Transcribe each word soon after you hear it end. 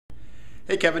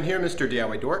Hey, Kevin here, Mr.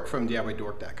 DIY Dork from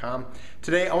DIYDork.com.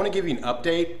 Today I want to give you an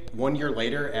update 1 year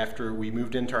later after we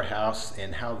moved into our house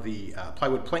and how the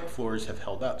plywood plank floors have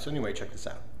held up. So anyway, check this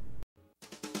out.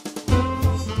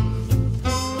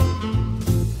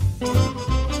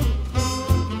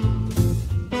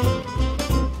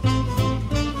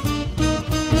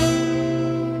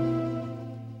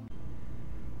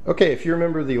 Okay, if you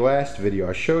remember the last video,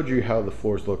 I showed you how the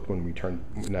floors looked when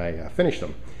I finished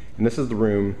them. And this is the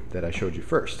room that I showed you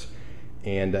first.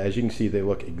 And as you can see, they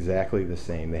look exactly the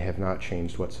same. They have not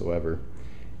changed whatsoever.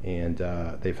 And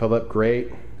they've held up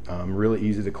great, really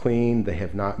easy to clean. They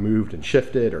have not moved and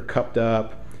shifted or cupped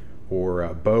up or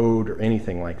bowed or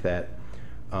anything like that.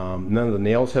 None of the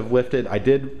nails have lifted. I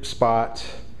did spot,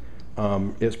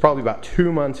 it's probably about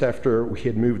 2 months after we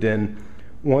had moved in,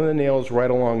 one of the nails right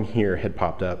along here had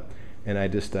popped up, and I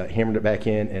just hammered it back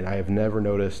in, and I have never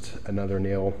noticed another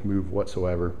nail move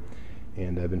whatsoever,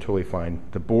 and I've been totally fine.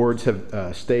 The boards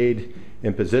have stayed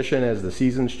in position as the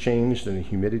seasons changed and the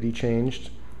humidity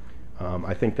changed.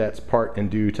 I think that's part and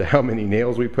due to how many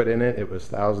nails we put in it. It was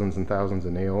thousands and thousands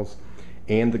of nails,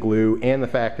 and the glue, and the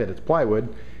fact that it's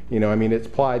plywood. You know, I mean, it's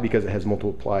ply because it has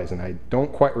multiple plies, and I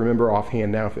don't quite remember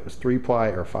offhand now if it was 3-ply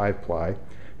or 5-ply.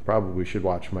 Probably should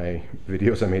watch my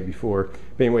videos I made before.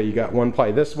 But anyway, you got 1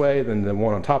 ply this way, then the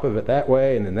one on top of it that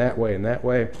way, and then that way and that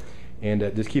way, and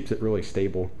it just keeps it really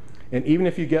stable. And even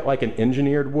if you get like an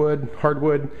engineered wood,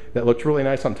 hardwood, that looks really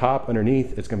nice on top,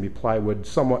 underneath it's going to be plywood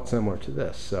somewhat similar to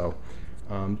this. So,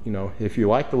 you know, if you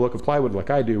like the look of plywood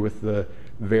like I do with the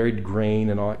varied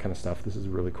grain and all that kind of stuff, this is a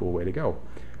really cool way to go.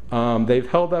 They've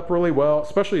held up really well,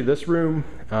 especially this room,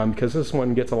 because this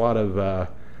one gets a lot of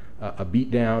a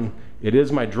beat down. It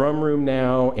is my drum room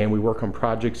now, and we work on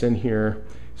projects in here.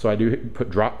 So I do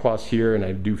put drop cloths here, and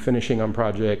I do finishing on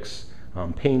projects,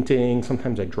 painting.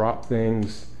 Sometimes I drop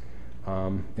things,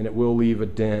 and it will leave a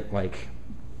dent. Like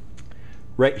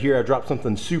right here, I dropped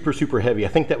something super heavy. I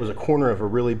think that was a corner of a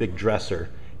really big dresser.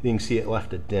 You can see it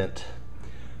left a dent.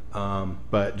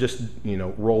 But just, you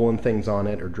know, rolling things on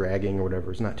it or dragging or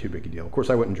whatever is not too big a deal. Of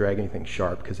course, I wouldn't drag anything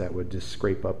sharp because that would just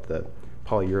scrape up the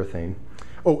polyurethane.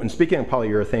 Oh, and speaking of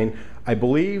polyurethane, I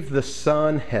believe the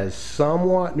sun has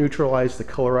somewhat neutralized the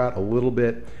color out a little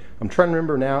bit. I'm trying to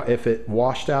remember now if it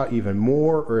washed out even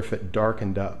more or if it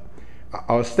darkened up.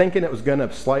 I was thinking it was going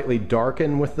to slightly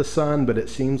darken with the sun, but it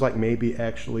seems like maybe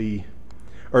actually,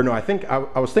 or no,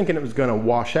 I was thinking it was going to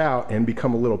wash out and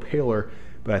become a little paler,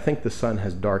 but I think the sun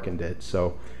has darkened it.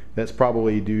 So that's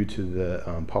probably due to the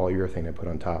polyurethane I put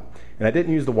on top. And I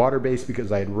didn't use the water base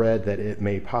because I had read that it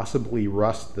may possibly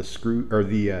rust the screw or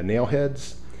the nail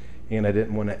heads, and I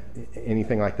didn't want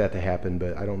anything like that to happen,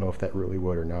 but I don't know if that really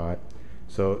would or not.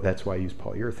 So that's why I use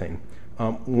polyurethane.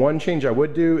 One change I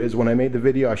would do is when I made the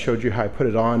video, I showed you how I put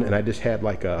it on, and I just had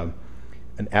like an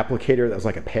applicator that was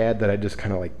like a pad that I just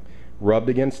kind of like rubbed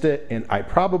against it. And I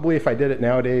probably, if I did it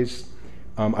nowadays,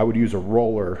 I would use a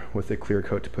roller with a clear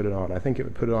coat to put it on. I think it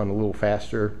would put it on a little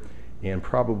faster and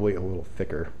probably a little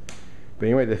thicker. But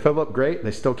anyway, they fill up great.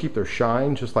 They still keep their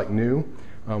shine just like new.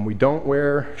 We don't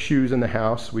wear shoes in the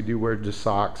house. We do wear just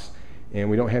socks,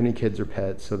 and we don't have any kids or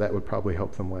pets, so that would probably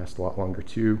help them last a lot longer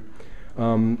too.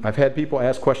 I've had people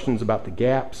ask questions about the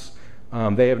gaps.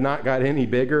 They have not got any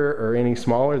bigger or any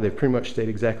smaller. They've pretty much stayed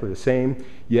exactly the same.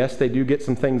 Yes, they do get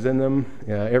some things in them.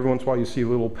 Every once in a while you see a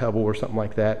little pebble or something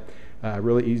like that.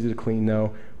 Really easy to clean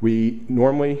though. We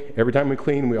normally, every time we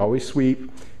clean, we always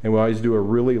sweep, and we always do a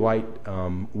really light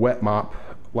wet mop,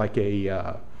 like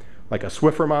a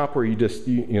Swiffer mop, where you just,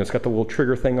 you know, it's got the little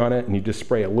trigger thing on it, and you just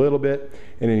spray a little bit,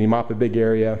 and then you mop a big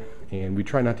area, and we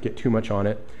try not to get too much on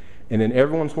it. And then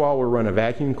every once in a while we'll run a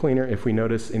vacuum cleaner if we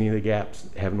notice any of the gaps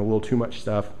having a little too much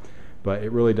stuff, but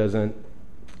it really doesn't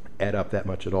add up that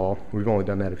much at all. We've only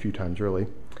done that a few times really.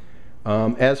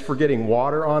 As for getting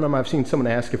water on them, I've seen someone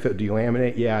ask if it would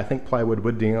delaminate. Yeah, I think plywood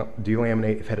would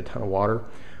delaminate if it had a ton of water.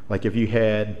 Like if you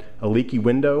had a leaky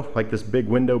window, like this big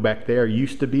window back there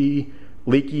used to be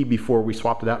leaky before we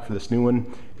swapped it out for this new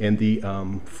one, and the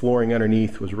flooring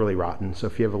underneath was really rotten. So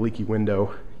if you have a leaky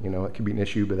window, you know, it could be an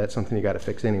issue, but that's something you got to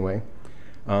fix anyway.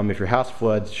 If your house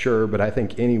floods, sure, but I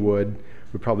think any wood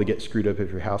would probably get screwed up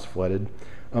if your house flooded.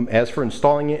 As for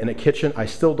installing it in a kitchen, I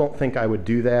still don't think I would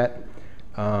do that.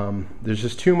 There's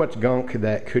just too much gunk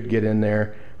that could get in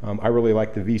there. I really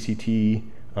like the VCT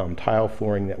tile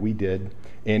flooring that we did,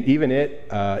 and even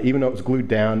even though it was glued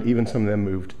down, even some of them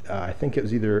moved. I think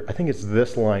it's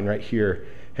this line right here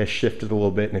has shifted a little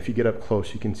bit, and if you get up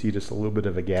close you can see just a little bit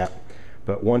of a gap,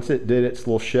 but once it did its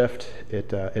little shift, it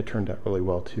turned out really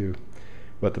well too.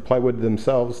 But the plywood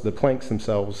themselves, the planks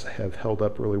themselves, have held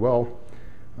up really well,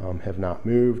 have not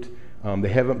moved. They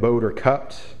haven't bowed or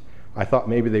cupped. I thought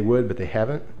maybe they would, but they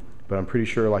haven't. But I'm pretty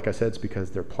sure, like I said, it's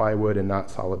because they're plywood and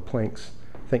not solid planks.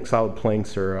 I think solid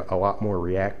planks are a lot more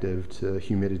reactive to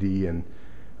humidity and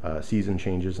season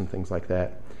changes and things like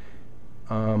that.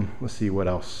 Let's see what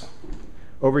else.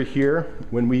 Over here,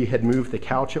 when we had moved the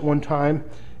couch at one time,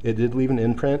 it did leave an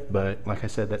imprint, but like I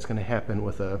said, that's going to happen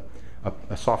with a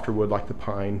softer wood like the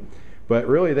pine. But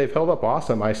really, they've held up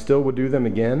awesome. I still would do them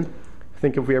again. I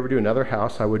think if we ever do another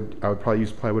house, I would probably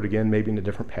use plywood again, maybe in a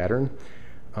different pattern.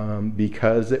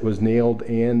 Because it was nailed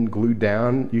and glued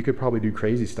down, you could probably do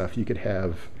crazy stuff. You could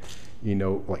have, you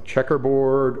know, like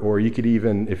checkerboard, or you could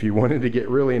even, if you wanted to get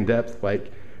really in depth,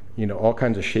 like, you know, all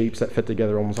kinds of shapes that fit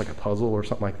together almost like a puzzle or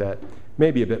something like that.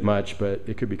 Maybe a bit much, but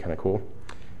it could be kind of cool.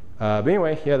 But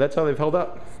anyway, yeah, that's how they've held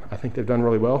up. I think they've done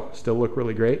really well, still look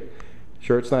really great.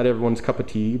 Sure, it's not everyone's cup of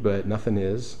tea, but nothing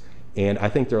is. And I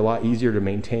think they're a lot easier to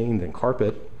maintain than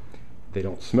carpet. They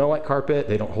don't smell like carpet,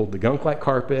 they don't hold the gunk like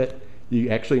carpet. You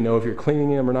actually know if you're cleaning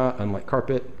them or not, unlike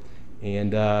carpet.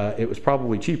 And it was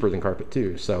probably cheaper than carpet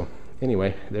too. So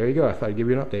anyway, there you go. I thought I'd give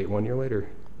you an update 1 year later.